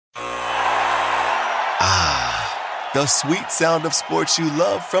The sweet sound of sports you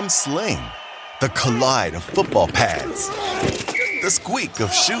love from Sling. The collide of football pads. The squeak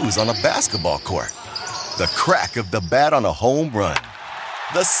of shoes on a basketball court. The crack of the bat on a home run.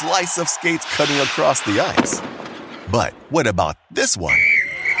 The slice of skates cutting across the ice. But what about this one?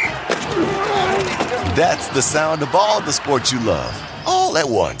 That's the sound of all the sports you love, all at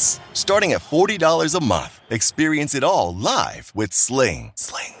once. Starting at $40 a month. Experience it all live with Sling.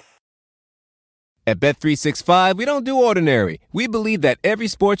 At Bet365, we don't do ordinary. We believe that every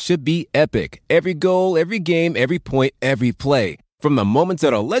sport should be epic. Every goal, every game, every point, every play. From the moments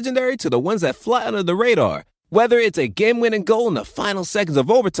that are legendary to the ones that fly under the radar. Whether it's a game-winning goal in the final seconds of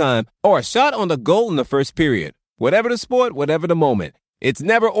overtime or a shot on the goal in the first period. Whatever the sport, whatever the moment. It's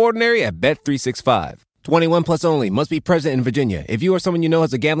never ordinary at Bet365. 21 plus only. Must be present in Virginia. If you or someone you know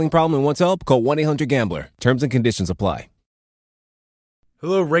has a gambling problem and wants help, call 1-800-GAMBLER. Terms and conditions apply.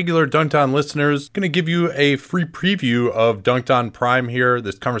 Hello, regular Dunked On listeners. Going to give you a free preview of Dunked On Prime here,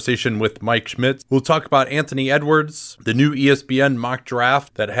 this conversation with Mike Schmitz. We'll talk about Anthony Edwards, the new ESPN mock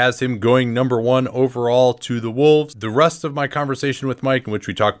draft that has him going number 1 overall to the Wolves. The rest of my conversation with Mike, in which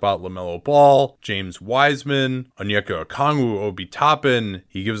we talk about LaMelo Ball, James Wiseman, Onyeka Okongwu, Obi Toppin.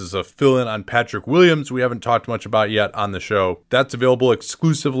 He gives us a fill-in on Patrick Williams we haven't talked much about yet on the show. That's available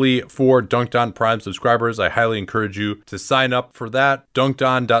exclusively for Dunked On Prime subscribers. I highly encourage you to sign up for that.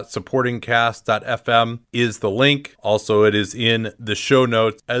 dunkedon.supportingcast.fm is the link. Also, it is in the show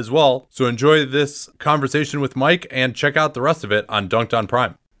notes as well. So enjoy this conversation with Mike and check out the rest of it on Dunked On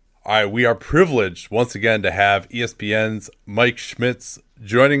Prime. All right, we are privileged once again to have ESPN's Mike Schmitz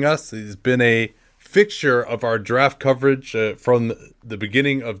joining us. He's been a fixture of our draft coverage from the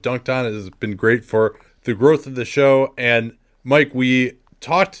beginning of Dunked On. It has been great for the growth of the show. And Mike, we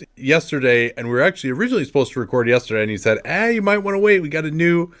talked yesterday, and we were actually originally supposed to record yesterday, and he said, you might want to wait. We got a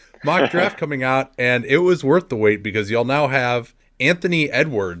new mock draft coming out, and it was worth the wait because you'll now have Anthony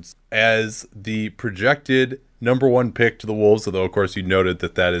Edwards as the projected number 1 pick to the Wolves, although, of course, you noted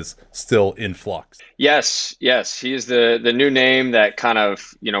that is still in flux. Yes. He's the new name that kind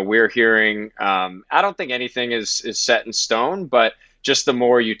of, we're hearing. I don't think anything is set in stone, but just the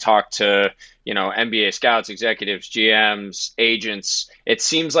more you talk to, NBA scouts, executives, GMs, agents, it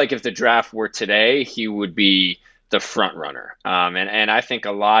seems like if the draft were today, he would be the front runner. And I think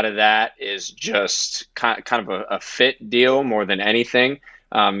a lot of that is just kind of a fit deal more than anything.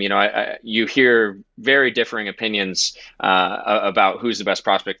 You hear very differing opinions about who's the best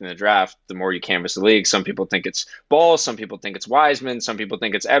prospect in the draft. The more you canvass the league, some people think it's Ball, some people think it's Wiseman, some people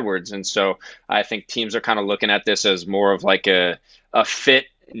think it's Edwards. And so I think teams are kind of looking at this as more of like a fit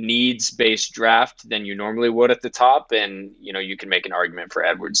needs-based draft than you normally would at the top. And, you can make an argument for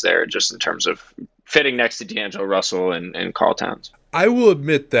Edwards there just in terms of fitting next to D'Angelo Russell and Karl Towns. I will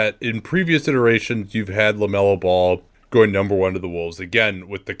admit that in previous iterations, you've had LaMelo Ball going number 1 to the Wolves, again,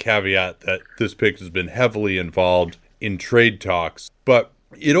 with the caveat that this pick has been heavily involved in trade talks. But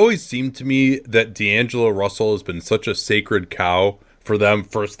it always seemed to me that D'Angelo Russell has been such a sacred cow for them.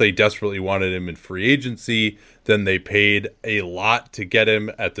 First, they desperately wanted him in free agency. Then they paid a lot to get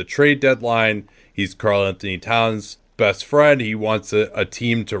him at the trade deadline. He's Karl Anthony Towns' best friend. He wants a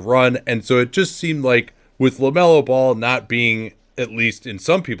team to run. And so it just seemed like with LaMelo Ball not being, at least in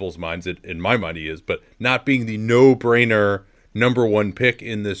some people's minds, in my mind he is, but not being the no-brainer number 1 pick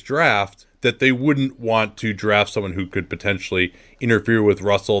in this draft, that they wouldn't want to draft someone who could potentially interfere with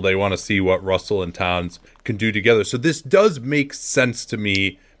Russell. They want to see what Russell and Towns can do together. So this does make sense to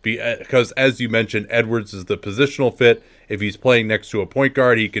me because, as you mentioned, Edwards is the positional fit. If he's playing next to a point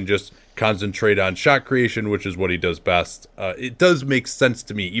guard, he can just concentrate on shot creation, which is what he does best. It does make sense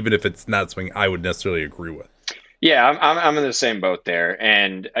to me, even if it's not something I would necessarily agree with. Yeah, I'm in the same boat there.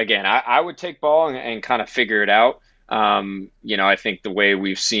 And again, I would take Ball and kind of figure it out. I think the way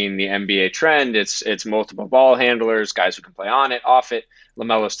we've seen the NBA trend, it's multiple ball handlers, guys who can play on it, off it.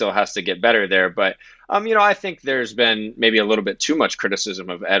 LaMelo still has to get better there. But, I think there's been maybe a little bit too much criticism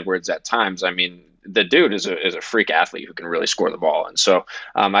of Edwards at times. I mean, the dude is a freak athlete who can really score the ball. And so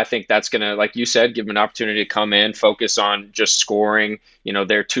I think that's going to, like you said, give him an opportunity to come in, focus on just scoring.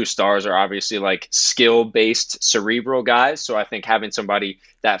 Their 2 stars are obviously like skill-based cerebral guys. So I think having somebody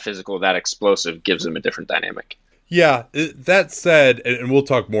that physical, that explosive gives them a different dynamic. Yeah, that said, and we'll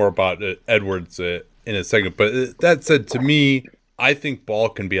talk more about Edwards in a second, but that said, to me, I think Ball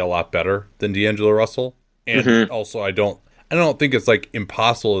can be a lot better than D'Angelo Russell. And also, I don't think it's like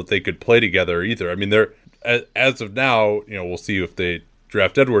impossible that they could play together either. I mean, they're, as of now, we'll see if they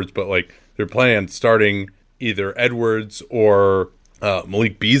draft Edwards, but like they're planning on starting either Edwards or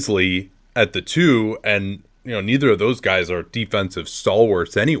Malik Beasley at the 2, and neither of those guys are defensive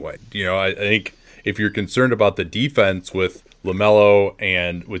stalwarts anyway. I think if you're concerned about the defense with LaMelo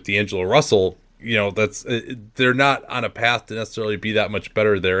and with D'Angelo Russell, that's they're not on a path to necessarily be that much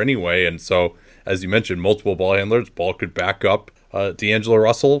better there anyway. And so, as you mentioned, multiple ball handlers, Ball could back up D'Angelo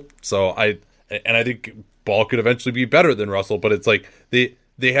Russell. So I think Ball could eventually be better than Russell, but it's like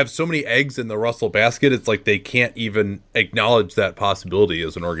they have so many eggs in the Russell basket. It's like they can't even acknowledge that possibility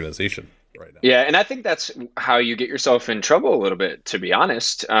as an organization right now. Yeah, and I think that's how you get yourself in trouble a little bit, to be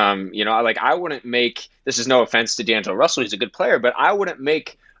honest. I wouldn't make, this is no offense to D'Angelo Russell, he's a good player, but I wouldn't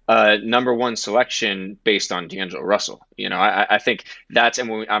make a number one selection based on D'Angelo Russell. I think that's, and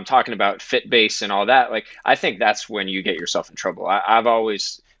when I'm talking about fit base and all that, like, I think that's when you get yourself in trouble. I've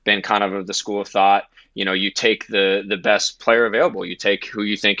always been kind of the school of thought, you take the best player available. You take who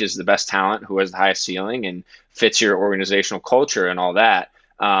you think is the best talent, who has the highest ceiling and fits your organizational culture and all that.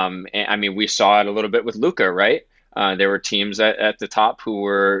 And I mean, we saw it a little bit with Luka, right? There were teams at the top who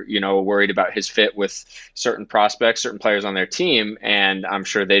were, worried about his fit with certain prospects, certain players on their team. And I'm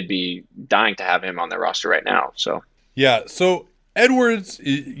sure they'd be dying to have him on their roster right now. So, yeah. So Edwards,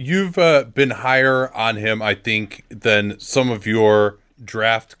 you've been higher on him, I think, than some of your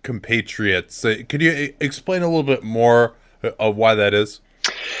draft compatriots. Could you explain a little bit more of why that is?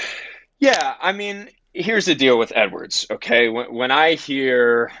 Yeah, I mean, here's the deal with Edwards, okay? When I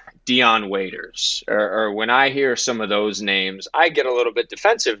hear Dion Waiters or when I hear some of those names, I get a little bit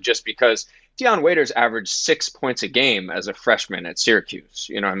defensive just because Dion Waiters averaged 6 points a game as a freshman at Syracuse.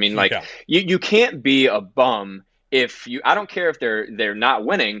 You know what I mean? Like, you can't be a bum I don't care if they're not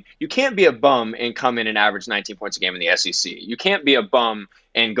winning, you can't be a bum and come in and average 19 points a game in the SEC. You can't be a bum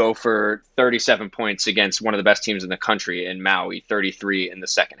and go for 37 points against one of the best teams in the country in Maui, 33 in the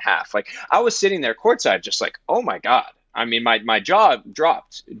second half. Like, I was sitting there courtside just like, oh my God. I mean, my jaw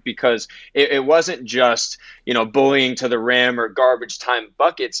dropped because it wasn't just, bullying to the rim or garbage time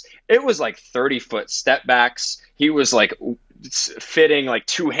buckets. It was like 30-foot step backs. He was like fitting like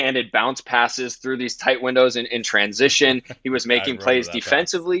two-handed bounce passes through these tight windows in transition. He was making plays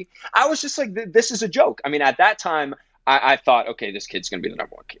defensively. I was just like, this is a joke. I mean, at that time, I thought, okay, this kid's going to be the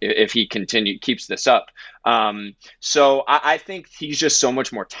number one if he keeps this up. So I think he's just so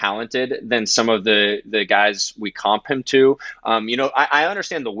much more talented than some of the guys we comp him to. I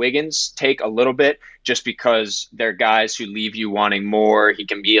understand the Wiggins take a little bit just because they're guys who leave you wanting more. He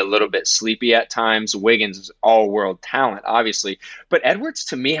can be a little bit sleepy at times. Wiggins is all-world talent, obviously. But Edwards,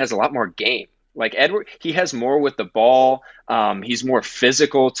 to me, has a lot more game. Like Edward, he has more with the ball. He's more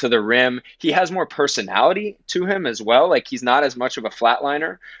physical to the rim. He has more personality to him as well. Like, he's not as much of a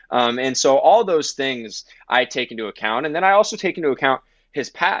flatliner. And so all those things I take into account. And then I also take into account his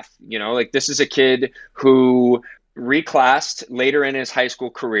path. Like, this is a kid who reclassed later in his high school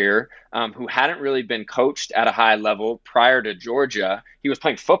career, who hadn't really been coached at a high level prior to Georgia. He was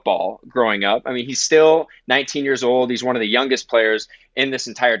playing football growing up. I mean, he's still 19 years old. He's one of the youngest players in this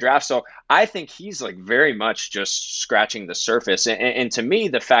entire draft. So I think he's like very much just scratching the surface. And to me,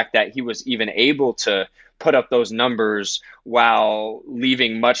 the fact that he was even able to put up those numbers while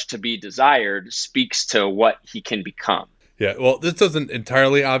leaving much to be desired speaks to what he can become. Yeah, well, this doesn't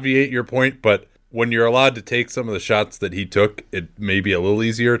entirely obviate your point, but when you're allowed to take some of the shots that he took, it may be a little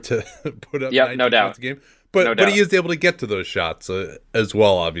easier to put up 19 no doubt. points a game. But he is able to get to those shots as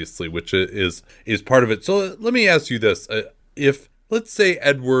well, obviously, which is part of it. So let me ask you this. If, let's say,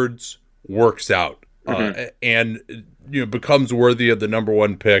 Edwards works out and becomes worthy of the number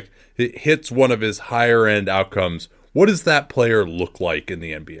one pick, it hits one of his higher-end outcomes, what does that player look like in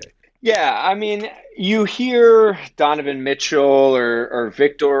the NBA? Yeah, I mean, you hear Donovan Mitchell or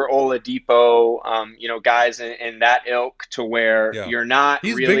Victor Oladipo, guys in that ilk to where you're not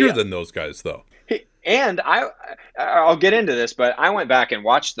He's really... bigger than those guys, though. And I'll get into this, but I went back and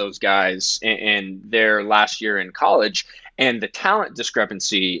watched those guys in their last year in college, and the talent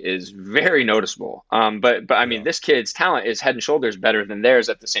discrepancy is very noticeable. But I mean, this kid's talent is head and shoulders better than theirs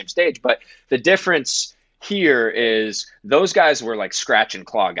at the same stage. But the difference here is those guys were like scratch and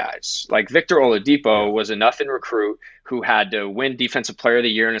claw guys. Like Victor Oladipo was enough in recruit who had to win Defensive Player of the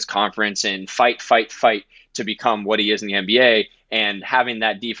Year in his conference and fight to become what he is in the NBA. And having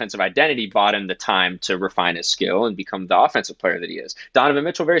that defensive identity bought him the time to refine his skill and become the offensive player that he is. Donovan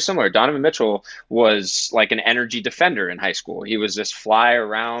Mitchell, very similar. Donovan Mitchell was like an energy defender in high school. He was just fly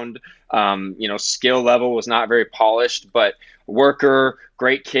around, skill level was not very polished, but worker,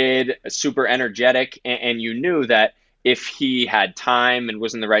 great kid, super energetic. And you knew that if he had time and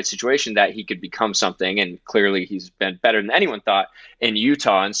was in the right situation, that he could become something. And clearly he's been better than anyone thought in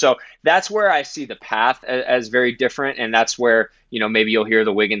Utah. And so that's where I see the path as very different. And that's where, maybe you'll hear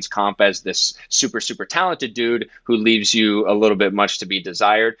the Wiggins comp as this super, super talented dude who leaves you a little bit much to be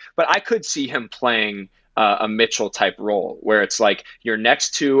desired. But I could see him playing a Mitchell type role where it's like you're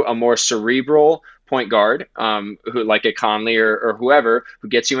next to a more cerebral point guard, who like a Conley or whoever, who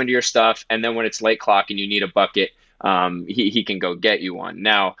gets you into your stuff. And then when it's late clock and you need a bucket, he can go get you one.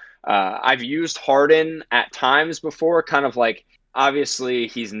 Now, I've used Harden at times before, kind of like, obviously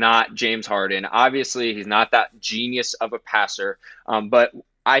he's not James Harden. Obviously he's not that genius of a passer. But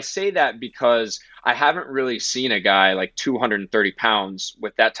I say that because I haven't really seen a guy like 230 pounds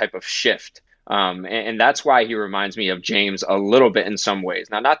with that type of shift. And that's why he reminds me of James a little bit in some ways.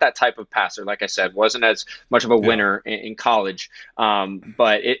 Now, not that type of passer, like I said, wasn't as much of a winner in college,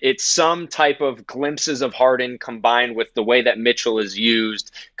 but it's some type of glimpses of Harden combined with the way that Mitchell is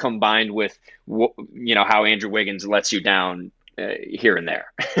used, combined with how Andrew Wiggins lets you down here and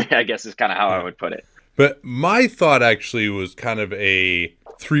there. I guess is kind of how I would put it. But my thought actually was kind of a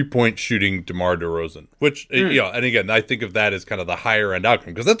 3-point shooting DeMar DeRozan, which, and again, I think of that as kind of the higher end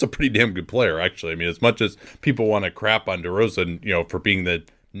outcome because that's a pretty damn good player, actually. I mean, as much as people want to crap on DeRozan, for being the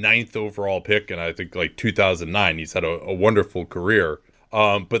 9th overall pick, and I think like 2009, he's had a wonderful career.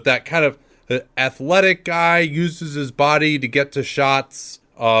 But that kind of athletic guy uses his body to get to shots,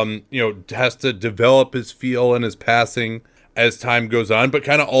 has to develop his feel and his passing as time goes on, but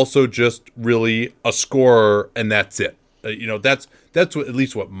kind of also just really a scorer, and that's it. That's what, at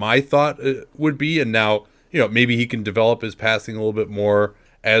least what my thought would be. And now, maybe he can develop his passing a little bit more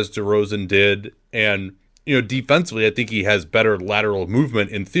as DeRozan did. And, defensively, I think he has better lateral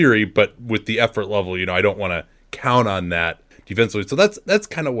movement in theory, but with the effort level, I don't want to count on that defensively. So that's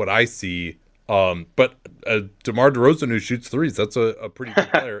kind of what I see. But DeMar DeRozan, who shoots threes, that's a pretty good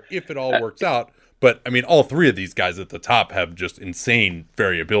player if it all works out. But, I mean, all three of these guys at the top have just insane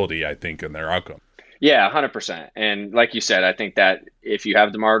variability, I think, in their outcome. Yeah, 100%. And like you said, I think that if you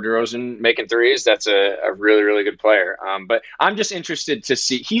have DeMar DeRozan making threes, that's a really, really good player. But I'm just interested to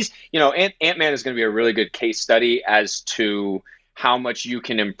see. Ant-Man is going to be a really good case study as to how much you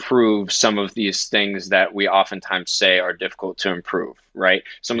can improve some of these things that we oftentimes say are difficult to improve, right?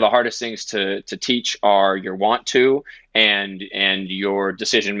 Some of the hardest things to teach are your want to and your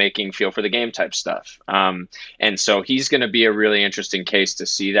decision-making, feel for the game type stuff. And so he's going to be a really interesting case to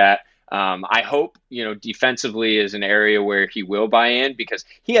see that. I hope, defensively is an area where he will buy in because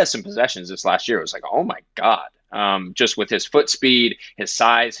he has some possessions this last year. It was like, oh my God, just with his foot speed, his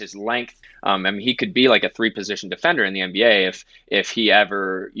size, his length. He could be like a 3-position defender in the NBA if he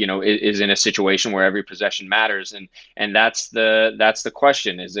ever, is in a situation where every possession matters. And that's the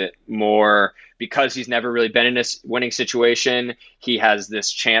question. Is it more because he's never really been in a winning situation, he has this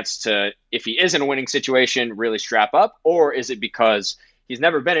chance to, if he is in a winning situation, really strap up? Or is it because he's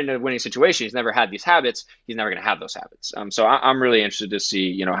never been in a winning situation, he's never had these habits, he's never going to have those habits? So I'm really interested to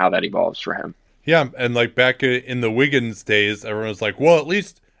see, how that evolves for him. Yeah, and like back in the Wiggins days, everyone was like, well, at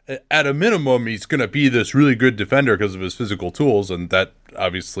least at a minimum, he's going to be this really good defender because of his physical tools, and that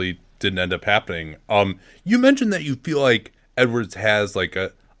obviously didn't end up happening. You mentioned that you feel like Edwards has like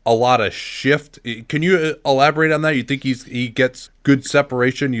a lot of shift. Can you elaborate on that? You think he gets good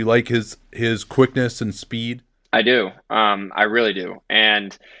separation? You like his quickness and speed? I do. I really do.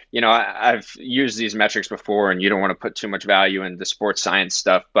 And, I've used these metrics before, and you don't want to put too much value in the sports science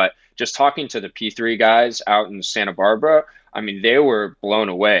stuff, but just talking to the P3 guys out in Santa Barbara, they were blown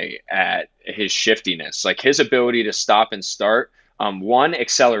away at his shiftiness, like his ability to stop and start.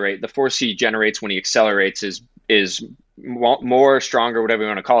 Accelerate. The force he generates when he accelerates is more stronger, whatever you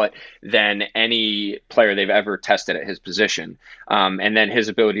want to call it, than any player they've ever tested at his position. And then his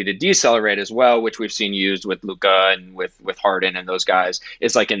ability to decelerate as well, which we've seen used with Luka and with Harden and those guys,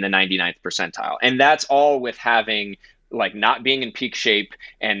 is like in the 99th percentile. And that's all with having like not being in peak shape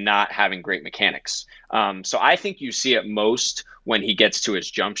and not having great mechanics. So I think you see it most when he gets to his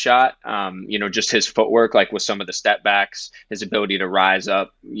jump shot, just his footwork, like with some of the step backs, his ability to rise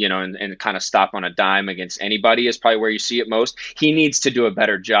up, and kind of stop on a dime against anybody is probably where you see it most. He needs to do a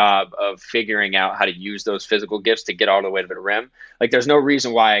better job of figuring out how to use those physical gifts to get all the way to the rim. Like there's no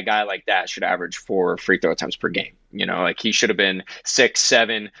reason why a guy like that should average 4 free throw attempts per game. Like he should have been 6,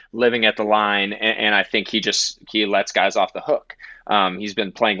 7, living at the line. And I think he lets guys off the hook. He's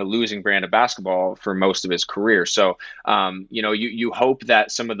been playing a losing brand of basketball for most of his career. So, you hope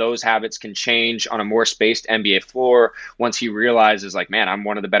that some of those habits can change on a more spaced NBA floor once he realizes, like, man, I'm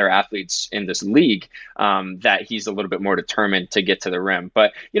one of the better athletes in this league, that he's a little bit more determined to get to the rim.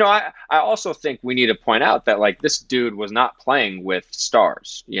 But, I also think we need to point out that, like, this dude was not playing with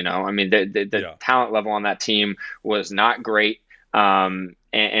stars. I mean, the talent level on that team was not great.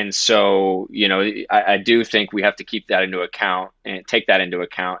 And so, I do think we have to keep that into account and take that into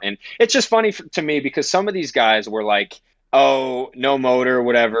account. And it's just funny to me because some of these guys were like, oh, no motor,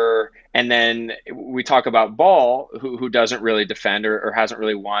 whatever. And then we talk about Ball, who doesn't really defend or hasn't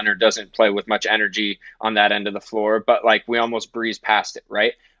really won or doesn't play with much energy on that end of the floor. But like we almost breeze past it,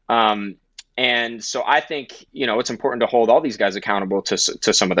 right? And so I think, it's important to hold all these guys accountable to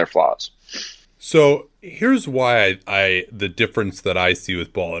some of their flaws. So here's why the difference that I see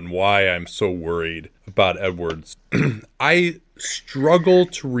with Ball and why I'm so worried about Edwards. I struggle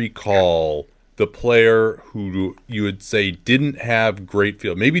to recall the player who you would say didn't have great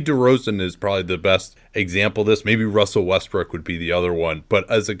feel. Maybe DeRozan is probably the best example of this. Maybe Russell Westbrook would be the other one. But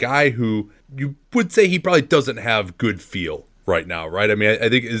as a guy who you would say he probably doesn't have good feel right now, right? I mean, I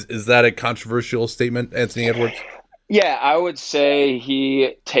think, is that a controversial statement, Anthony Edwards? Yeah, I would say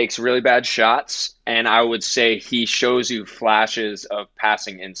he takes really bad shots, and I would say he shows you flashes of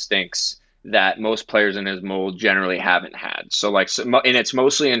passing instincts that most players in his mold generally haven't had. And it's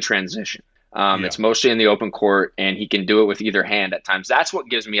mostly in transition. It's mostly in the open court, and he can do it with either hand at times. That's what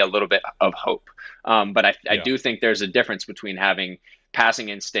gives me a little bit of hope. But I do think there's a difference between having passing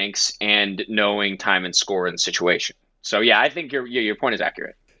instincts and knowing time and score in the situation. So, yeah, I think your point is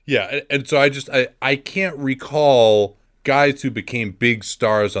accurate. Yeah, and so I can't recall guys who became big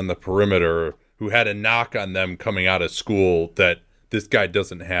stars on the perimeter who had a knock on them coming out of school that this guy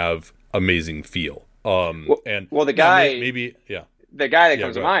doesn't have amazing feel. The guy that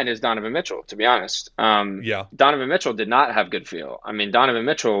comes to mind is Donovan Mitchell, to be honest. Donovan Mitchell did not have good feel. I mean, Donovan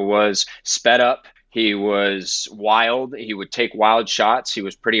Mitchell was sped up. He was wild. He would take wild shots. He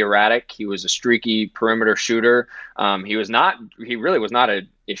was pretty erratic. He was a streaky perimeter shooter. He really was not an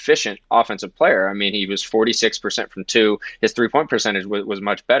efficient offensive player. I mean, he was 46% from two. His 3-point percentage was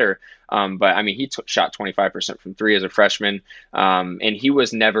much better. But I mean, he shot 25% from three as a freshman. And he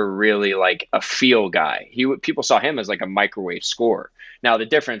was never really like a feel guy. People saw him as like a microwave scorer. Now, the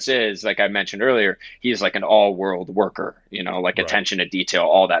difference is, like I mentioned earlier, he's like an all-world worker, like attention to detail,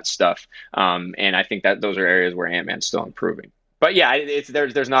 all that stuff. And I think that those are areas where Ant-Man's still improving. But yeah,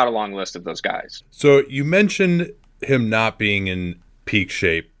 there's not a long list of those guys. So you mentioned him not being in peak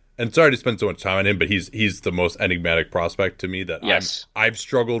shape. And sorry to spend so much time on him, but he's the most enigmatic prospect to me that I've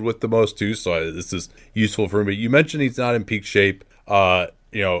struggled with the most too. So this is useful for me. You mentioned he's not in peak shape.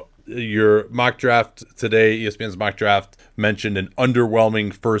 Your mock draft today, ESPN's mock draft, mentioned an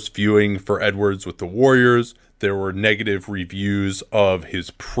underwhelming first viewing for Edwards with the Warriors. There were negative reviews of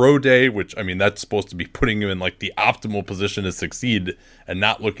his pro day, which, I mean, that's supposed to be putting him in like the optimal position to succeed, and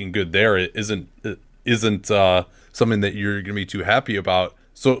not looking good there. It isn't something that you're going to be too happy about.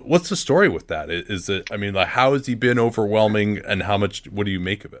 So what's the story with that? Is it, I mean, like, how has he been overwhelming, and what do you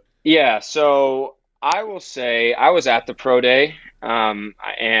make of it? Yeah, so I will say I was at the pro day,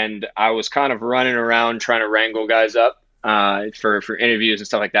 and I was kind of running around trying to wrangle guys up for interviews and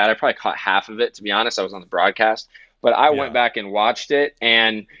stuff like that. I probably caught half of it, to be honest. I was on the broadcast, but I went back and watched it,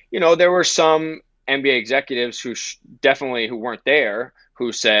 and there were some NBA executives who weren't there,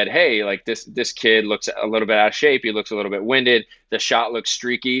 who said, hey, like this kid looks a little bit out of shape. He looks a little bit winded. The shot looks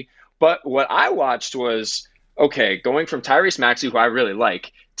streaky. But what I watched was, okay, going from Tyrese Maxey, who I really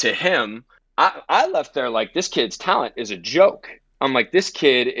like, to him, I left there like, this kid's talent is a joke. I'm like, this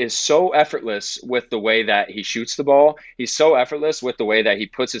kid is so effortless with the way that he shoots the ball. He's so effortless with the way that he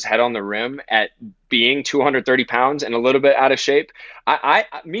puts his head on the rim at being 230 pounds and a little bit out of shape.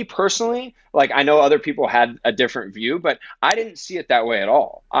 Me personally, like, I know other people had a different view, but I didn't see it that way at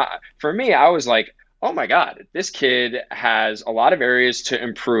all. For me, I was like, oh my God, this kid has a lot of areas to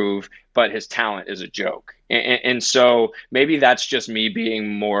improve, but his talent is a joke. And so maybe that's just me being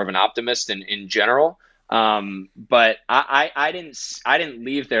more of an optimist in general. But I didn't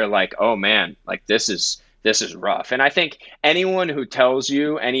leave there like, oh man, like this is rough. And I think anyone who tells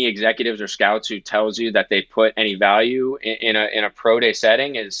you, any executives or scouts who tells you that they put any value in a pro day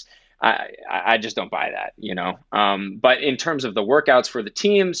setting is, I just don't buy that, but in terms of the workouts for the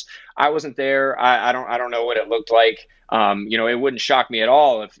teams, I wasn't there. I don't know what it looked like. It wouldn't shock me at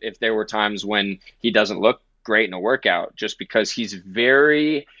all if there were times when he doesn't look great in a workout, just because he's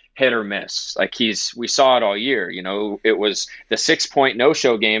very hit or miss. Like we saw it all year. It was the 6-point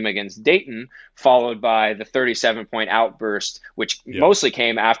no-show game against Dayton, followed by the 37-point outburst, which mostly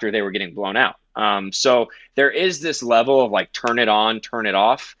came after they were getting blown out. So there is this level of like turn it on, turn it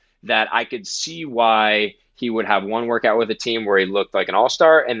off, that I could see why he would have one workout with a team where he looked like an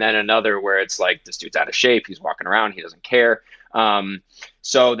all-star, and then another where it's like, this dude's out of shape, he's walking around, he doesn't care.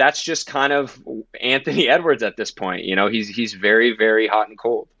 So that's just kind of Anthony Edwards at this point. He's very, very hot and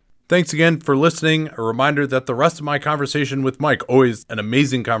cold. Thanks again for listening. A reminder that the rest of my conversation with Mike, always an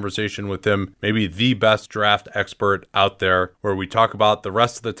amazing conversation with him, maybe the best draft expert out there, where we talk about the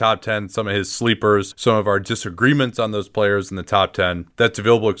rest of the top 10, some of his sleepers, some of our disagreements on those players in the top 10. That's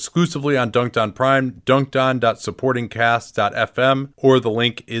available exclusively on Dunked On Prime, dunkedon.supportingcast.fm, or the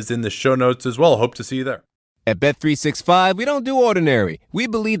link is in the show notes as well. Hope to see you there. At Bet365, we don't do ordinary. We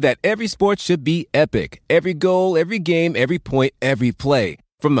believe that every sport should be epic. Every goal, every game, every point, every play.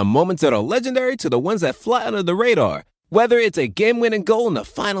 From the moments that are legendary to the ones that fly under the radar. Whether it's a game-winning goal in the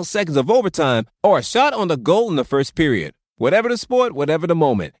final seconds of overtime or a shot on the goal in the first period. Whatever the sport, whatever the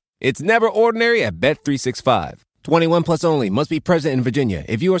moment. It's never ordinary at Bet365. 21 plus only. Must be present in Virginia.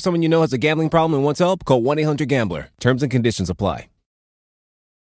 If you or someone you know has a gambling problem and wants help, call 1-800-GAMBLER. Terms and conditions apply.